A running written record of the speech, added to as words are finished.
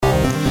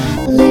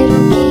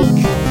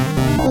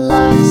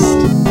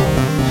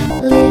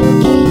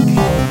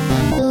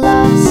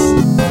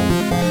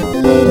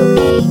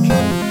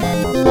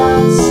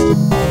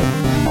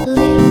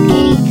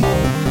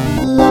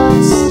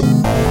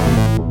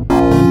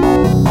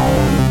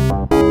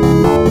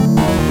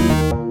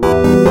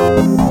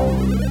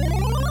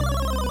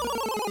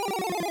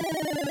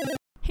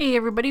Hey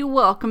everybody,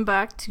 welcome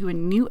back to a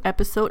new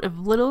episode of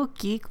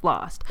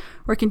Littlegeeklost.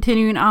 We're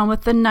continuing on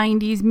with the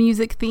 90s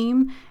music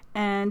theme,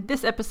 and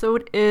this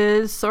episode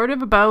is sort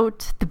of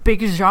about the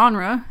biggest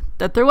genre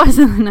that there was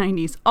in the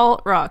 90s,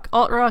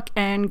 alt-rock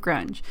and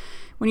grunge.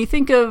 When you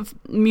think of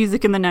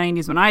music in the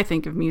 90s, when I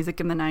think of music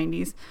in the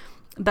 90s,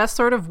 that's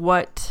sort of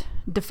what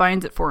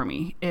defines it for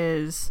me,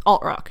 is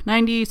alt-rock.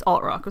 90s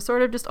alt-rock was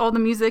sort of just all the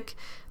music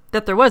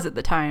that there was at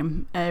the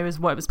time. It was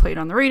what was played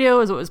on the radio,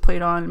 it was what was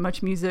played on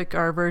Much Music,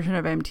 our version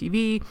of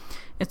MTV.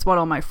 It's what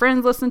all my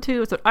friends listened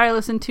to, it's what I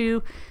listened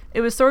to.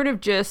 It was sort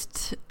of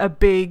just a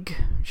big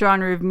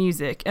genre of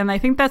music, and I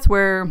think that's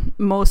where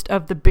most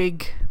of the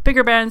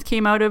bigger bands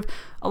came out of.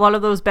 A lot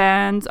of those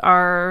bands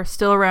are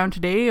still around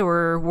today,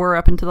 or were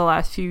up until the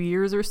last few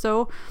years or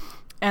so.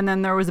 And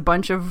then there was a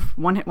bunch of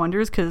one-hit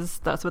wonders, because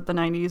that's what the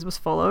 90s was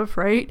full of,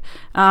 right?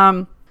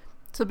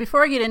 So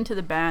before I get into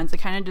the bands, I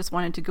kind of just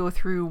wanted to go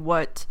through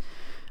what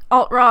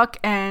alt-rock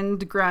and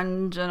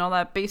grunge and all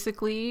that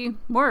basically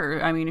were.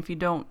 I mean, if you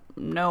don't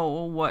know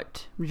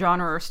what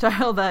genre or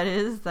style that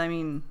is, I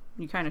mean,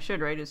 you kind of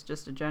should, right? It's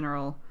just a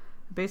general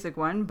basic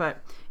one.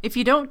 But if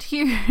you don't,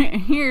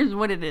 here's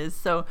what it is.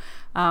 So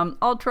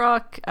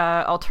alt-rock,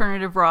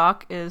 alternative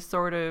rock is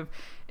sort of,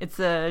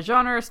 it's a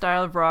genre or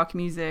style of rock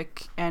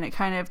music, and it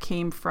kind of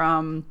came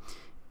from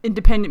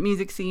independent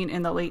music scene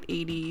in the late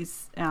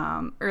 80s,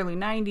 early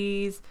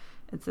 90s.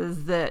 It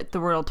says that the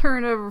word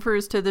alternative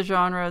refers to the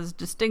genre's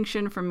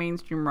distinction from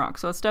mainstream rock.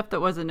 So it's stuff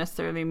that wasn't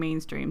necessarily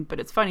mainstream,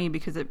 but it's funny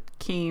because it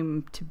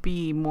came to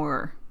be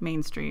more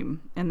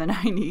mainstream in the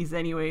 90s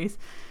anyways.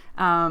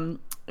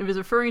 It was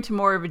referring to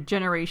more of a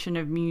generation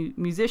of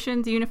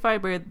musicians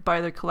unified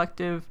by their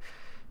collective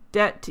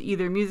debt to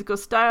either musical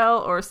style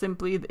or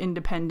simply the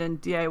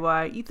independent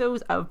DIY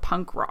ethos of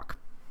punk rock.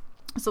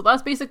 So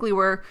that's basically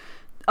where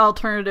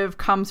alternative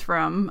comes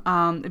from.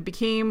 It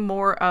became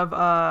more of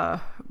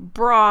a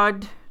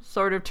broad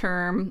sort of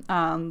term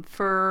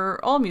for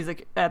all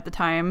music at the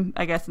time,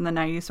 I guess in the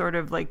 90s, sort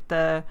of like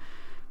the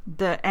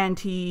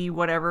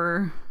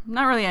anti-whatever,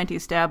 not really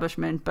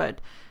anti-establishment,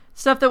 but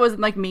stuff that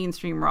wasn't like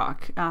mainstream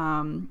rock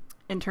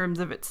in terms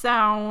of its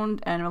sound,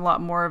 and a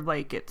lot more of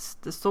like it's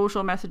the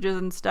social messages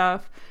and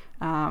stuff.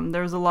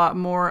 There's a lot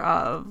more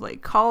of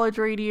like college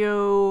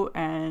radio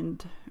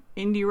and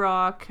indie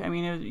rock. I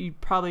mean, you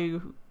probably,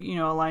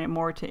 align it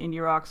more to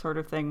indie rock sort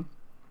of thing.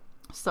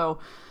 So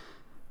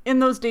in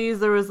those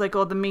days, there was like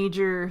all the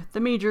major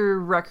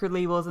record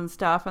labels and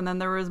stuff, and then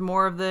there was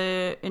more of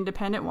the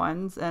independent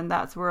ones, and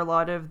that's where a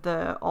lot of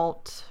the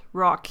alt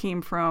rock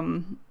came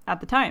from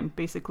at the time,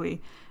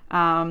 basically.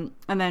 And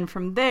then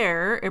from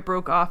there, it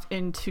broke off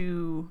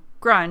into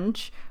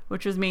grunge,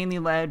 which was mainly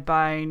led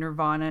by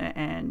Nirvana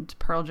and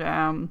Pearl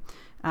Jam.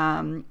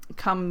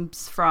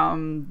 Comes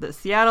from the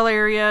Seattle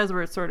areas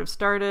where it sort of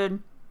started,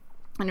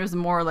 and it was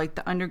more like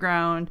the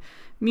underground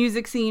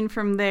music scene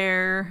from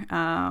there.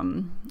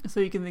 So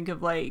you can think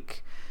of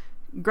like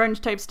grunge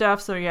type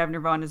stuff. So you have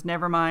Nirvana's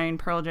Nevermind,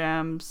 Pearl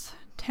Jam's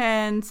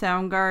 10,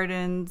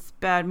 Soundgarden's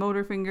Bad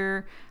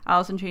Motorfinger,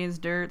 Alice in Chains'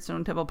 Dirt,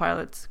 Stone Temple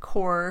Pilots'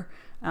 Core.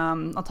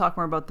 I'll talk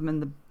more about them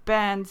in the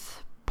bands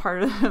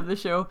part of the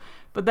show,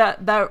 but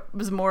that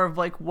was more of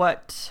like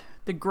what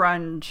the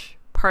grunge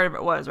part of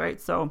it was, right?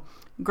 So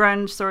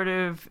grunge sort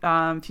of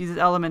fuses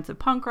elements of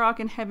punk rock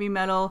and heavy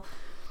metal.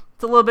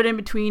 It's a little bit in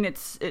between.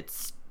 It's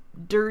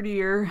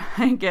dirtier,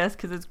 I guess,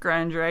 because it's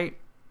grunge, right?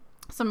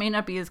 So it may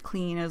not be as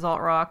clean as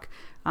alt rock.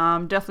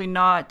 Definitely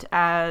not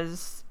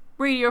as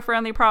radio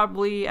friendly,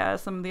 probably,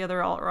 as some of the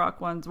other alt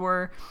rock ones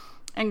were.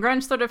 And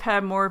grunge sort of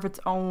had more of its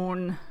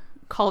own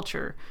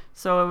culture.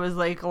 So it was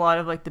like a lot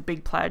of like the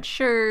big plaid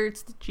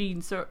shirts, the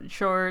jean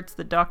shorts,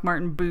 the Doc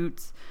Marten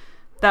boots.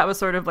 That was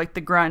sort of like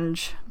the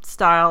grunge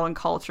style and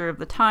culture of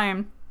the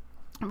time.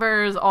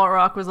 Whereas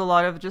alt-rock was a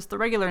lot of just the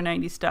regular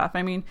 90s stuff.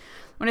 I mean,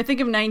 when I think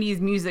of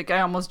 90s music,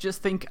 I almost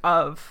just think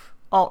of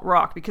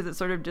alt-rock because it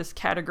sort of just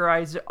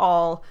categorized it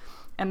all.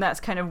 And that's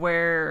kind of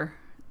where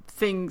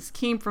things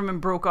came from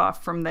and broke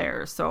off from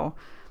there. So,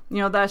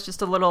 that's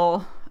just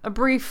a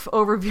brief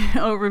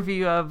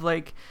overview of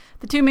like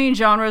the two main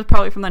genres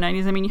probably from the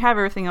 90s. I mean, you have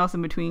everything else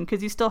in between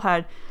because you still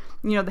had,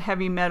 the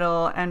heavy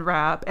metal and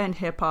rap and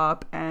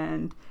hip-hop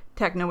and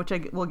techno, which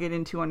I will get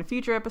into on a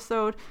future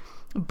episode.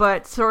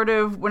 But sort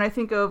of when I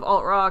think of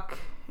alt-rock,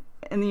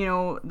 and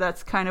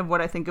that's kind of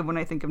what I think of when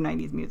I think of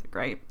 90s music,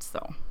 right?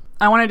 So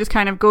I want to just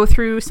kind of go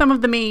through some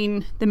of the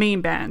main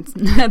bands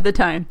at the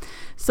time.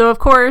 So of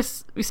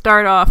course we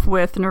start off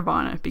with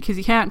Nirvana, because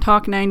you can't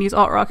talk 90s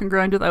alt-rock and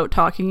grunge without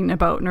talking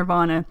about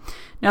Nirvana.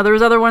 Now there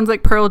was other ones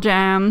like Pearl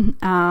Jam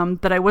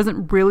that I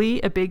wasn't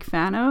really a big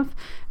fan of.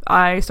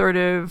 I sort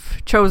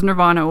of chose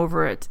Nirvana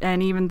over it.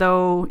 And even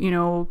though,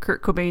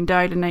 Kurt Cobain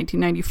died in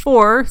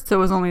 1994, so it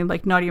was only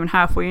like not even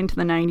halfway into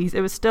the 90s,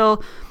 it was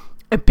still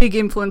a big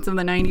influence of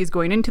the 90s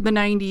going into the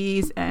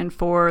 90s and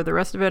for the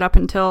rest of it up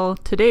until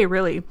today,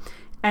 really.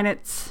 And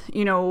it's,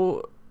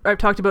 I've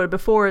talked about it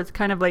before, it's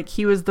kind of like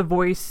he was the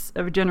voice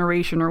of a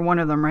generation, or one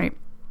of them, right?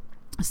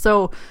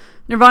 So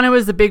Nirvana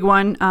was a big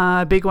one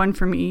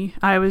for me.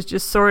 I was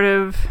just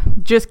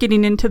just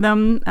getting into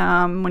them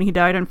when he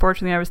died.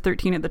 Unfortunately, I was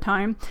 13 at the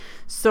time.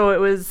 So it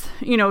was,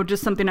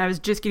 just something I was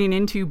just getting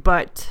into.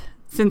 But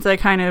since I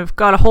kind of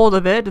got a hold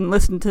of it and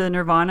listened to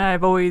Nirvana,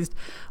 I've always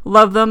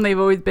loved them. They've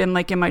always been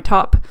like in my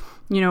top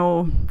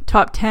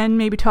 10,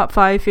 maybe top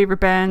 5 favorite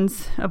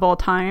bands of all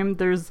time.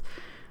 There's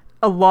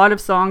a lot of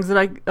songs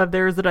of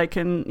theirs that I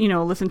can,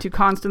 listen to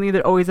constantly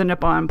that always end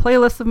up on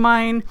playlists of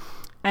mine.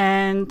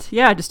 And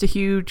yeah, just a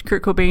huge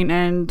Kurt Cobain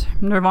and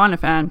Nirvana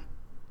fan.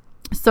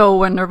 So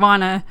when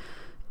Nirvana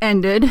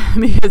ended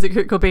because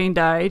Kurt Cobain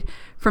died,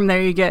 from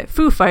there you get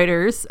Foo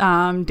Fighters.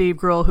 Dave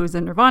Grohl, who's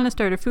in Nirvana,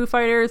 started Foo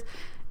Fighters.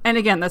 And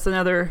again, that's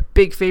another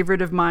big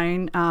favorite of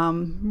mine.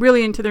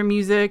 Really into their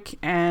music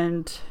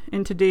and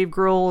into Dave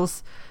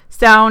Grohl's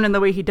sound and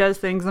the way he does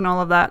things and all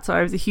of that. So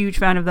I was a huge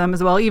fan of them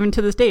as well, even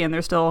to this day. And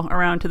they're still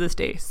around to this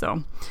day.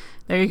 So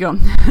there you go.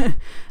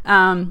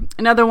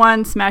 Another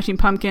one, Smashing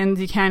Pumpkins.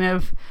 You kind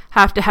of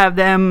have to have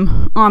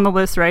them on the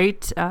list,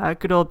 right?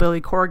 Good old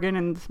Billy Corgan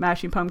and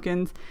Smashing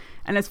Pumpkins.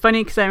 And it's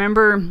funny because I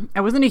remember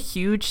I wasn't a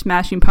huge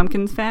Smashing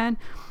Pumpkins fan,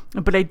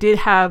 but I did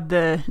have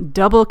the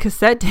double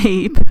cassette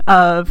tape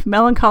of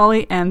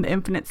Melancholy and The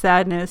Infinite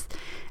Sadness.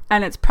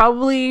 And it's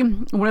probably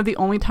one of the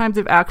only times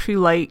I've actually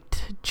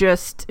liked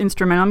just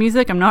instrumental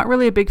music. I'm not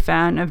really a big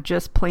fan of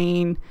just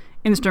plain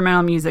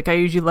instrumental music. I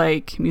usually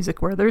like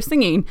music where they're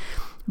singing.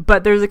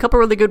 But there's a couple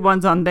really good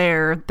ones on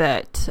there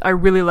that I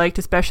really liked,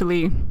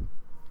 especially.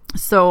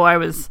 So I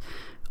was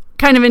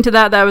kind of into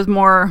that. That was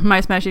more my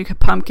Smashing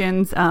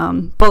Pumpkins.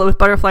 Bullet with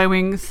Butterfly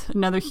Wings,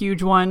 another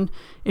huge one.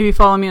 If you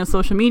follow me on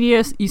social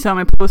media, you saw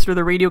my poster,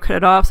 the radio cut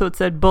it off, so it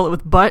said Bullet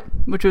with Butt,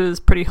 which was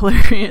pretty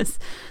hilarious.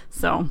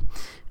 So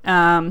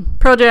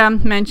Pearl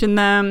Jam, mentioned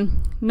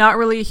them. Not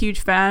really a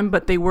huge fan,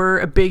 but they were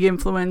a big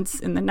influence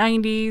in the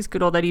 90s.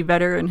 Good old Eddie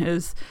Vedder and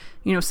his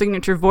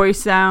signature voice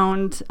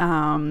sound.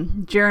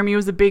 Jeremy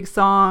was a big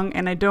song,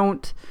 and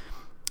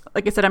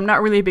like I said, I'm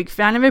not really a big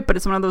fan of it, but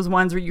it's one of those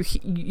ones where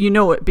you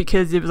know it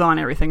because it was on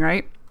everything,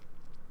 right?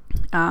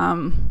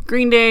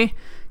 Green Day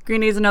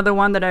is another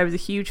one that I was a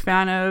huge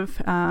fan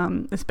of,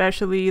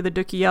 especially the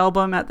Dookie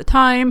album at the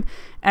time,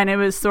 and it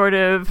was sort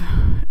of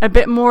a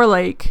bit more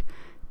like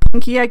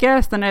punky, I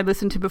guess, than I'd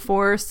listened to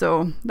before,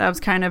 so that was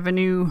kind of a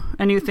new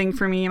thing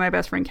for me. My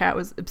best friend Kat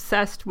was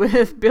obsessed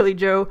with Billy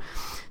Joe,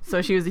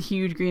 so she was a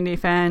huge Green Day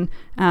fan.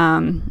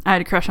 I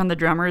had a crush on the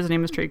drummer. His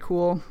name was Trey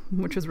Cool,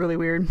 which was really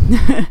weird.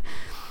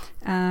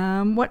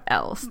 What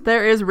else?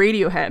 There is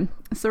Radiohead.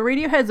 So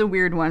Radiohead's a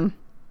weird one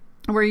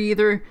where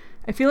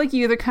I feel like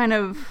you either kind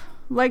of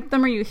like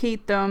them or you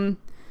hate them,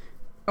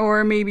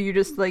 or maybe you're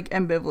just like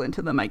ambivalent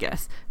to them, I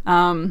guess.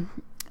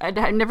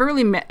 I'd never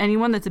really met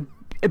anyone that's a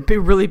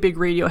really big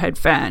Radiohead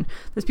fan.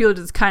 There's people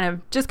just kind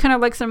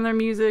of like some of their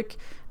music.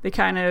 They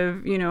kind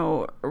of,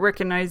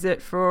 recognize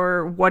it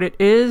for what it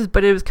is,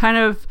 but it was kind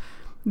of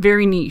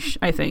very niche,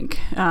 I think,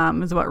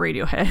 is what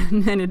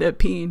Radiohead ended up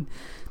being.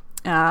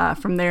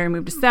 From there, I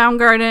moved to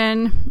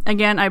Soundgarden.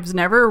 Again, I was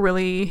never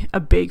really a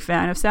big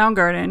fan of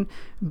Soundgarden,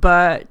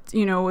 but,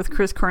 with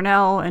Chris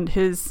Cornell and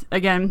his,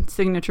 again,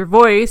 signature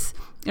voice,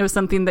 it was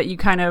something that you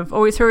kind of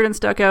always heard and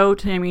stuck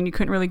out. I mean, you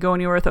couldn't really go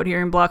anywhere without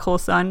hearing Black Hole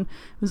Sun.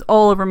 It was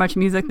all over Much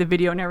Music, the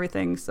video and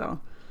everything,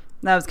 so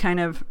that was kind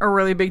of a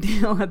really big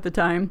deal at the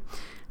time.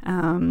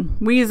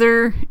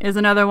 Weezer is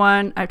another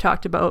one. I've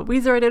talked about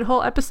Weezer. I did a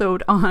whole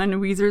episode on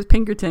Weezer's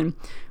Pinkerton.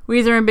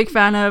 Weezer, I'm a big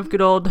fan of.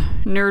 Good old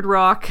nerd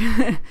rock.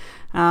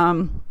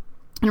 And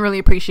really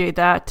appreciate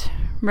that.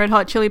 Red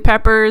Hot Chili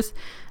Peppers.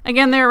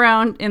 Again, they're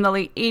around in the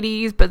late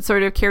 80s, but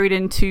sort of carried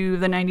into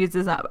the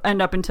 90s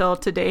and up until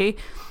today.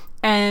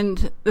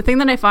 And the thing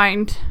that I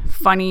find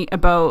funny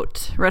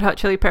about Red Hot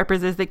Chili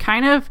Peppers is they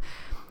tend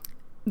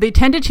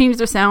to change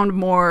their sound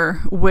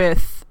more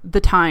with the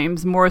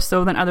times, more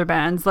so than other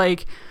bands.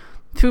 Like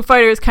Foo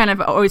Fighters kind of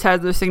always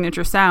has their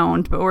signature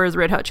sound, but whereas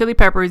Red Hot Chili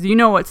Peppers,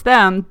 it's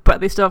them, but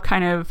they still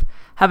kind of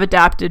have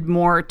adapted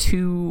more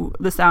to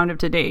the sound of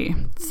today.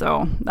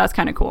 So that's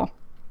kind of cool.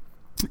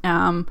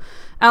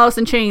 Alice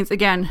in Chains,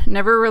 again,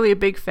 never really a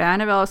big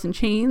fan of Alice in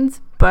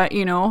Chains, but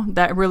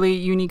that really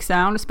unique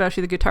sound,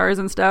 especially the guitars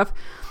and stuff.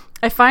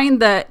 I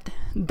find that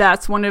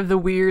that's one of the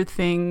weird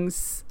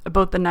things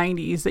about the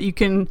 90s, that you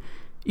can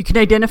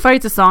identify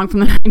it's a song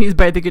from the 90s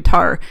by the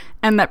guitar,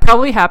 and that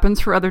probably happens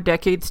for other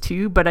decades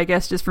too, but I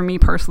guess just for me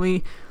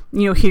personally,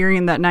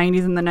 hearing that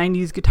 90s and the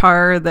 90s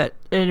guitar, that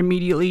it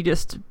immediately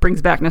just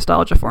brings back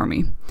nostalgia for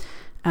me.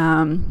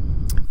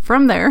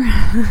 From there,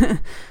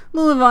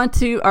 we'll move on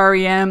to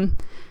REM.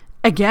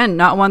 Again,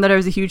 not one that I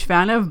was a huge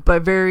fan of,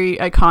 but very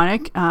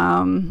iconic,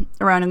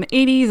 around in the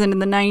 80s and in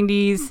the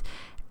 90s.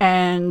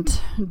 And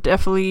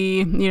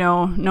definitely,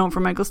 known for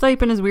Michael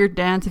Stipe and his weird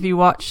dance if you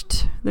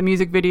watched the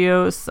music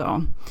videos.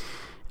 So,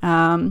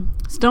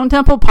 Stone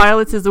Temple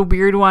Pilots is a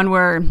weird one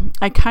where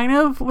I kind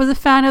of was a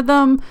fan of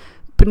them,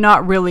 but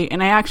not really.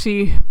 And I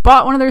actually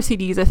bought one of their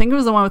CDs. I think it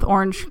was the one with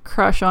Orange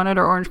Crush on it,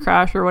 or Orange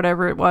Crash, or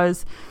whatever it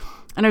was.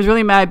 And I was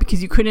really mad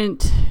because you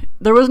couldn't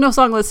there was no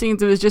song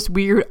listings. It was just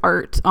weird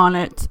art on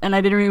it, and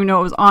I didn't even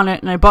know it was on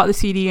it. And I bought the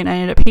CD, and I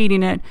ended up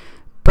hating it.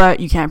 But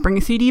you can't bring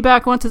a CD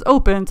back once it's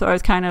open, so I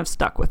was kind of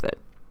stuck with it.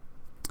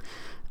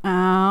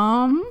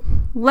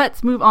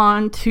 Let's move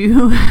on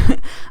to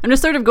I'm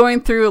just sort of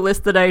going through a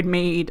list that I'd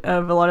made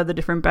of a lot of the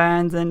different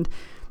bands, and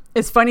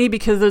it's funny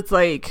because it's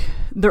like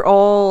they're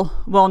all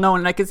well known,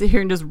 and I can sit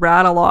here and just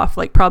rattle off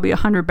like probably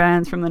 100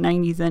 bands from the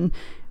 90s, and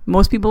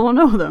most people don't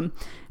know them.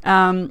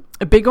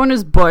 A big one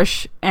is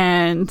Bush,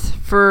 and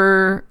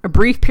for a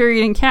brief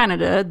period in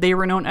Canada they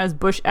were known as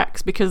Bush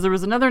X because there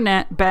was another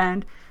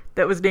band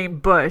that was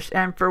named Bush,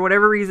 and for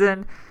whatever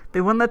reason they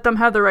wouldn't let them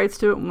have the rights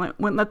to it,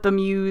 wouldn't let them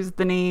use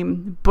the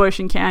name Bush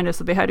in Canada,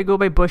 so they had to go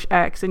by Bush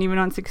X. And even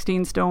on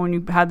 16 Stone,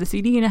 you had the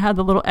CD and it had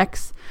the little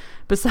X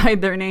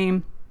beside their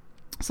name.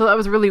 So that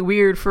was really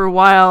weird for a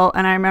while,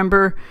 and I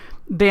remember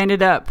they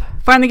ended up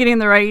finally getting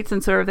the rights,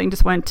 and so everything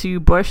just went to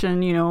Bush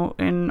and, you know,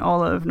 in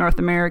all of North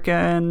America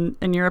and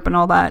Europe and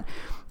all that.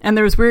 And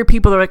there was weird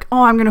people that were like,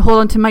 oh, I'm going to hold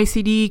on to my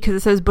CD because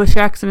it says Bush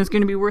X and it's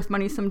going to be worth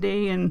money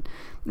someday, and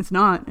it's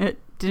not. It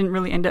didn't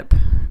really end up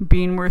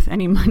being worth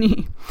any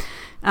money.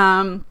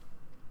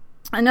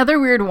 Another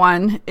weird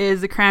one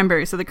is the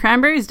Cranberries. So the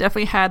Cranberries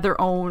definitely had their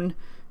own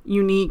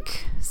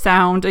unique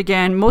sound.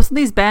 Again, most of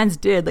these bands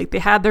did. Like, they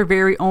had their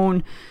very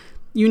own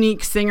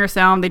unique singer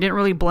sound. They didn't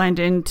really blend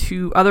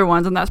into other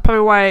ones, and that's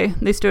probably why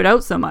they stood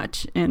out so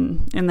much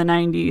in the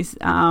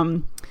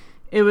 90s.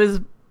 It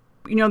was,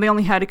 you know, they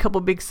only had a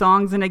couple big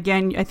songs, and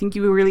again, I think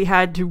you really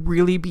had to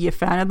really be a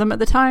fan of them at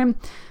the time.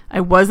 I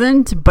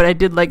wasn't, but I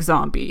did like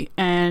Zombie,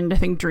 and I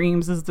think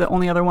Dreams is the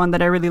only other one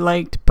that I really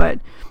liked, but,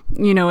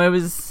 you know, it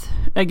was,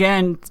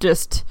 again,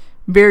 just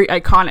very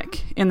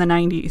iconic in the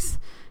 90s.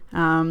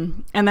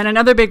 And then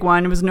another big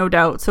one was No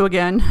Doubt. So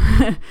again,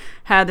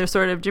 had their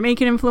sort of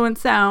Jamaican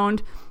influence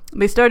sound.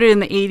 They started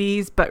in the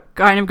 80s, but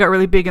kind of got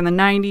really big in the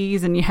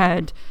 90s, and you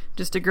had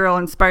Just a Girl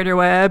in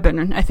Spiderweb,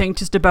 and I think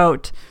just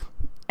about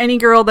any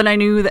girl that I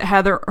knew that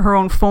had her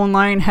own phone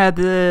line had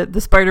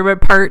the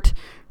Spiderweb part,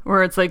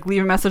 where it's like,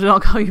 leave a message and I'll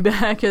call you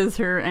back as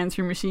her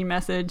answering machine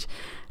message.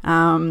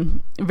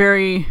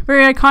 Very,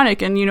 very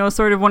iconic, and, you know,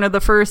 sort of one of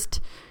the first,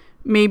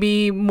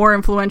 maybe more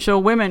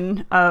influential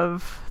women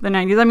of the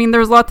 90s. I mean,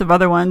 there's lots of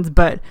other ones,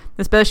 but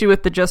especially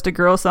with the Just a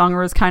Girl song,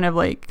 where it's kind of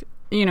like,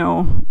 you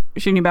know,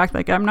 shooting you back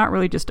like, I'm not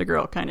really just a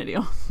girl kind of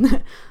deal.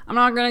 I'm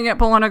not going to get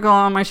political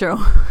on my show.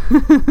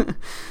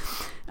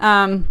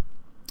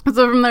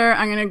 So from there,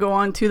 I'm going to go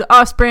on to the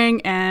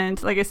Offspring,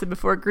 and like I said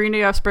before, Green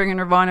Day, Offspring, and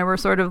Nirvana were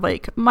sort of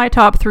like my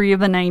top three of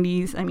the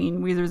 90s. I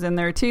mean, Weezer's in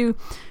there too,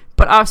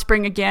 but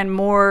Offspring, again,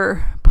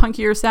 more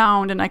punkier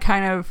sound, and I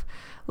kind of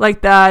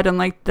like that, and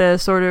like the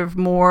sort of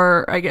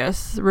more, I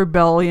guess,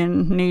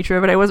 rebellion nature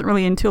of it. I wasn't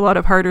really into a lot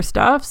of harder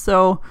stuff,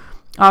 so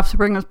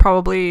Offspring was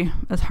probably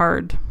as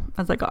hard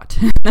as I got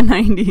in the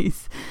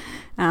 90s.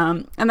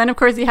 And then, of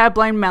course, you had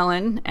Blind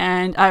Melon,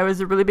 and I was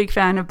a really big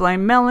fan of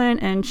Blind Melon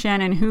and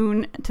Shannon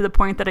Hoon, to the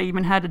point that I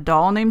even had a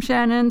doll named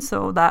Shannon,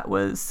 so that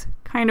was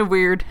kind of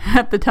weird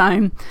at the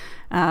time.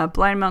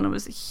 Blind Melon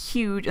was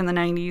huge in the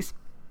 90s.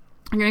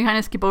 I'm going to kind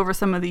of skip over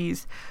some of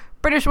these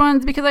British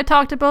ones because I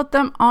talked about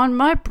them on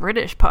my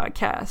British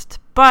podcast,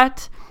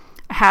 but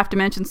I have to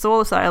mention Soul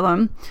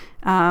Asylum.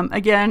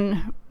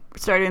 Again,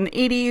 started in the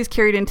 80s,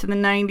 carried into the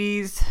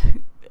 90s.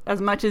 As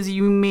much as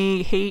you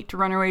may hate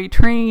Runaway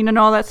Train and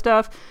all that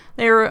stuff,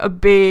 they were a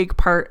big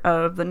part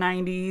of the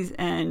 90s,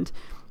 and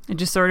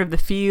just sort of the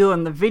feel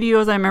and the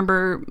videos. I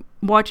remember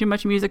watching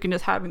much music and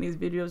just having these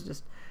videos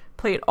just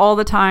played all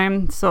the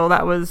time. So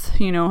that was,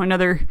 you know,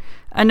 another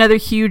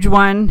huge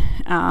one.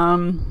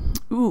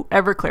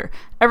 Everclear.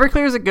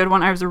 Everclear is a good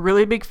one. I was a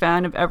really big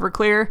fan of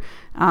Everclear,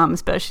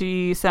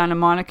 especially Santa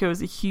Monica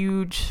was a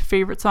huge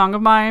favorite song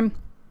of mine.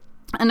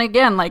 And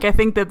again, like, I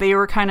think that they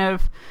were kind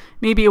of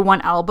maybe a one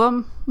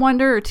album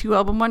wonder or two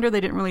album wonder. They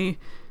didn't really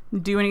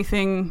do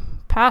anything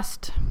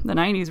past the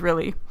 90s,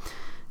 really.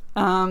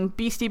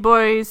 Beastie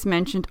Boys,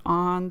 mentioned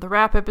on the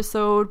rap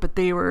episode, but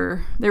they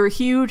were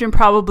huge, and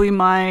probably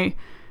my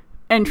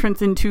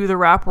entrance into the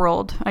rap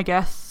world, I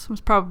guess,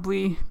 was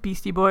probably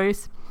Beastie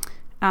Boys.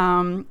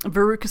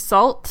 Veruca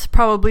Salt,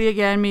 probably,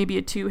 again, maybe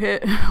a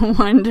two-hit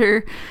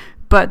wonder,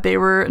 but they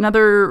were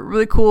another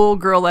really cool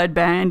girl-led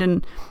band,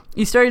 and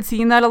you started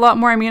seeing that a lot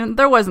more. I mean,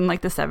 there wasn't like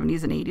the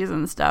 70s and 80s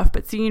and stuff,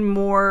 but seeing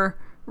more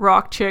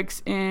rock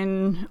chicks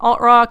in alt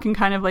rock and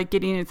kind of like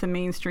getting into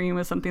mainstream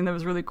was something that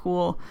was really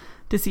cool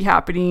to see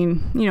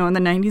happening, you know, in the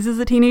 90s as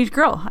a teenage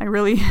girl. I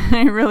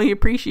really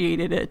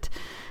appreciated it.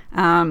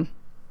 And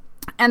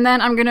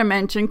then I'm going to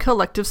mention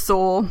Collective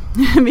Soul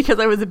because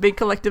I was a big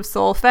Collective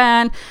Soul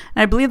fan.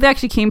 And I believe they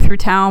actually came through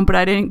town, but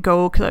I didn't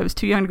go because I was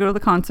too young to go to the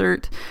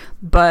concert.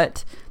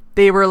 But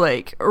they were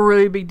like a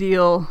really big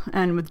deal,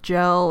 and with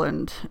Gel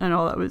and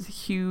all that was a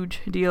huge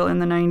deal in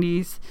the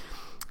 90s.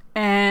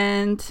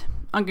 And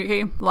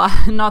okay,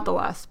 not the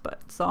last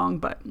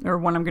song, or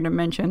one I'm going to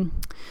mention,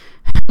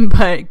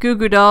 but Goo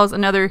Goo Dolls,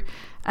 another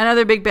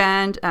big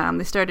band.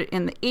 They started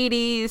in the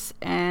 80s,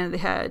 and they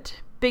had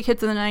big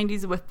hits in the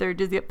 90s with their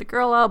Dizzy Up the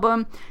Girl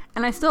album.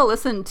 And I still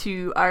listen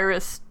to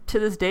Iris to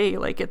this day.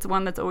 Like, it's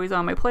one that's always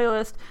on my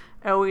playlist.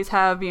 I always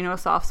have, a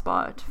soft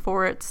spot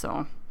for it.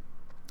 So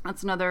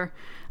that's another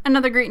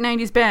great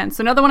 90s band.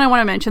 So another one I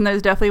want to mention that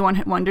is definitely one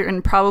hit wonder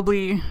and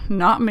probably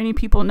not many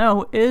people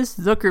know is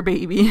Zucker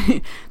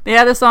Baby. They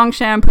had the song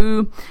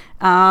Shampoo.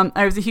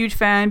 I was a huge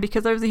fan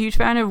because I was a huge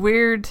fan of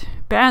weird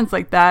bands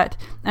like that.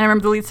 And I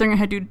remember the lead singer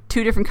had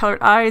two different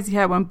colored eyes. He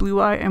had one blue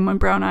eye and one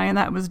brown eye, and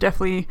that was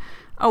definitely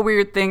a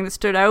weird thing that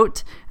stood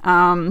out.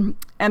 And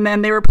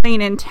then they were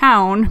playing in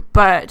town,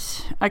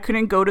 but I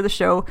couldn't go to the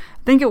show.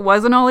 I think it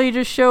was an all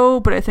ages show,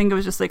 but I think it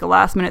was just like a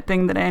last minute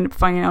thing that I ended up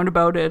finding out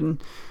about it,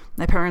 and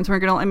my parents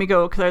weren't going to let me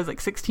go because I was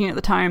like 16 at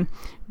the time.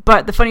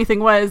 But the funny thing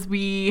was,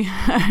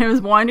 I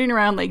was wandering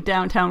around like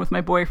downtown with my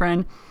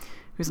boyfriend,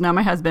 who's now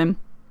my husband,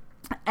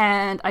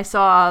 and I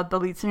saw the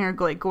lead singer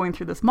going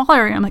through this mall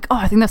area. I'm like, oh,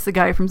 I think that's the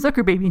guy from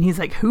Zucker Baby. And he's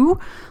like, who?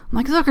 I'm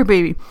like, Zucker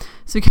Baby.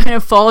 So we kind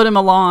of followed him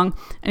along,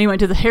 and he went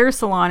to the hair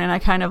salon, and I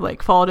kind of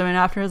like followed him in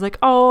after. I was like,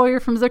 oh,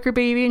 you're from Zucker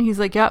Baby? And he's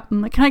like, yep.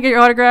 I'm like, can I get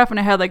your autograph? And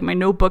I had like my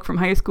notebook from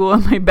high school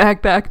in my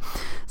backpack.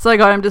 So I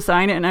got him to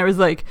sign it, and I was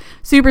like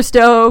super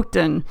stoked.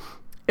 And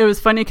it was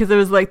funny because it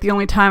was like the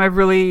only time I've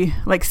really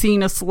like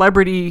seen a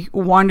celebrity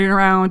wandering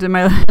around in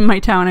my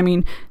town. I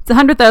mean, it's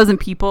 100,000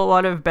 people. A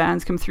lot of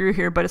bands come through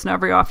here, but it's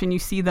not very often you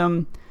see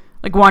them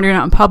like wandering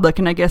out in public.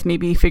 And I guess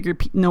maybe he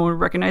figured no one would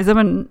recognize him,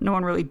 and no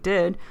one really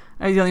did.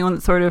 I was the only one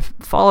that sort of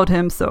followed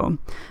him. So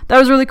that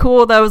was really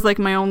cool. That was like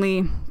my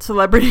only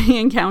celebrity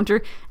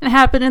encounter, and it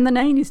happened in the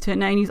 90s to a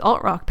 90s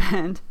alt rock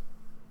band.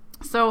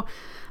 So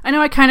I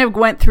know I kind of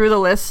went through the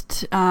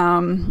list,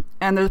 and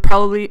there's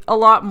probably a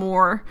lot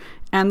more.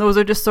 And those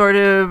are just sort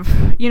of,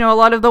 a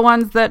lot of the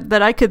ones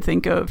that I could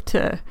think of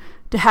to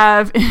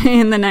have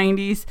in the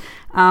 90s.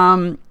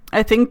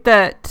 I think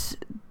that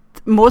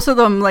most of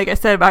them, like I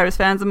said, I was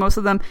fans of most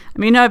of them. I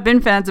mean, I've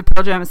been fans of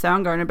Pearl Jam and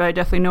Soundgarden, but I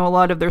definitely know a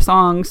lot of their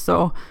songs.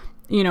 So,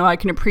 I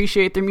can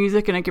appreciate their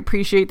music, and I can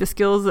appreciate the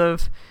skills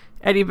of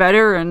Eddie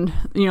Vedder. And,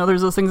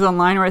 there's those things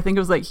online where I think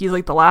it was like he's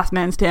like the last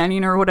man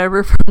standing or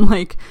whatever from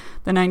like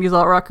the 90s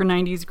alt rock or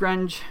 90s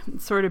grunge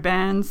sort of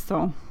bands.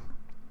 So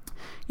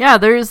yeah,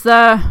 there's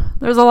a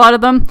lot of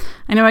them.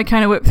 I know I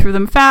kind of whip through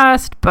them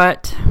fast,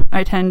 but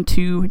I tend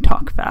to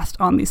talk fast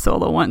on these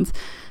solo ones.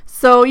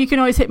 So you can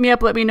always hit me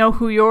up, let me know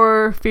who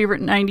your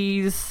favorite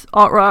 90s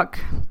alt rock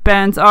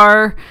bands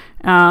are.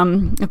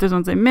 If there's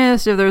ones I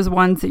missed, if there's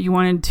ones that you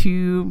wanted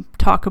to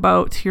talk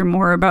about, hear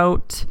more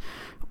about,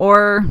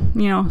 or,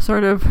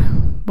 sort of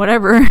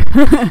whatever.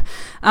 You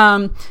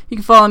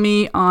can follow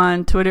me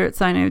on Twitter at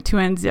sign with 2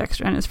 N's. The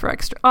extra N is for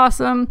extra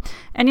awesome.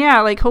 And yeah,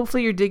 like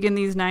hopefully you're digging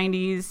these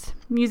 90s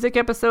music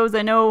episodes.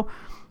 I know,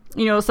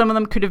 some of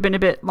them could have been a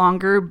bit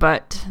longer,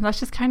 but that's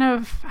just kind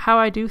of how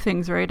I do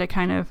things, right? I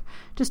kind of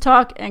just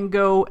talk and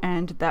go,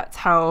 and that's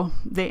how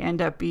they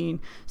end up being.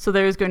 So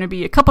there's going to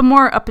be a couple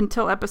more up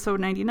until episode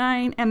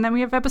 99, and then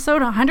we have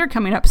episode 100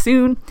 coming up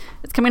soon.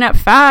 It's coming up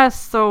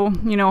fast, so,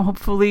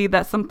 hopefully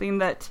that's something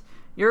that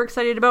you're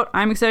excited about.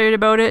 I'm excited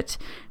about it.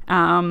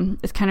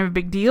 It's kind of a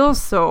big deal,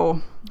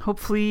 so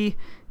hopefully,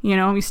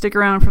 you stick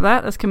around for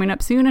that. That's coming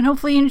up soon, and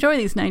hopefully you enjoy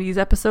these 90s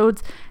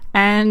episodes,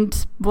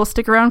 and we'll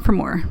stick around for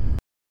more.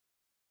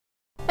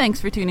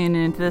 Thanks for tuning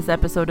in to this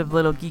episode of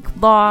Little Geek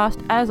Lost.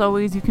 As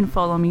always, you can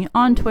follow me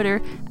on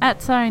Twitter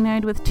at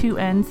cyanide with 2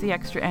 N's. The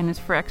extra N is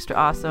for extra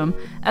awesome,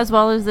 as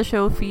well as the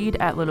show feed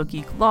at Little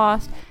Geek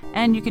Lost.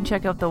 And you can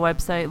check out the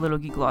website,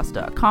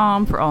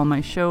 littlegeeklost.com, for all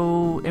my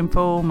show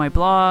info, my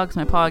blogs,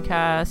 my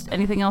podcast,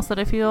 anything else that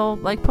I feel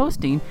like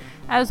posting.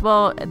 As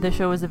well, the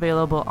show is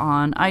available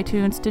on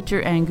iTunes,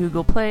 Stitcher, and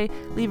Google Play.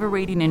 Leave a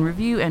rating and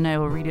review, and I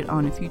will read it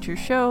on a future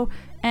show.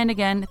 And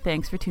again,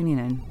 thanks for tuning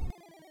in.